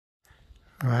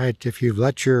All right, if you've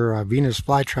let your Venus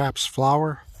flytraps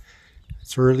flower,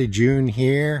 it's early June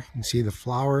here. You can see the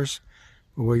flowers.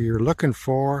 But what you're looking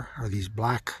for are these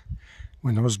black,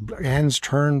 when those ends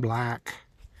turn black.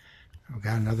 I've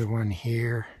got another one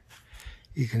here.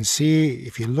 You can see,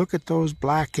 if you look at those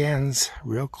black ends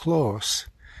real close,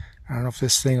 I don't know if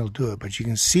this thing will do it, but you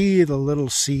can see the little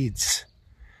seeds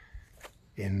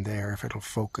in there. If it'll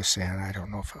focus in, I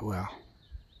don't know if it will.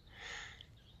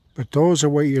 But those are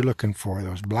what you're looking for,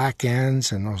 those black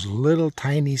ends and those little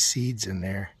tiny seeds in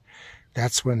there.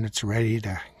 That's when it's ready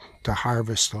to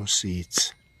harvest those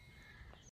seeds.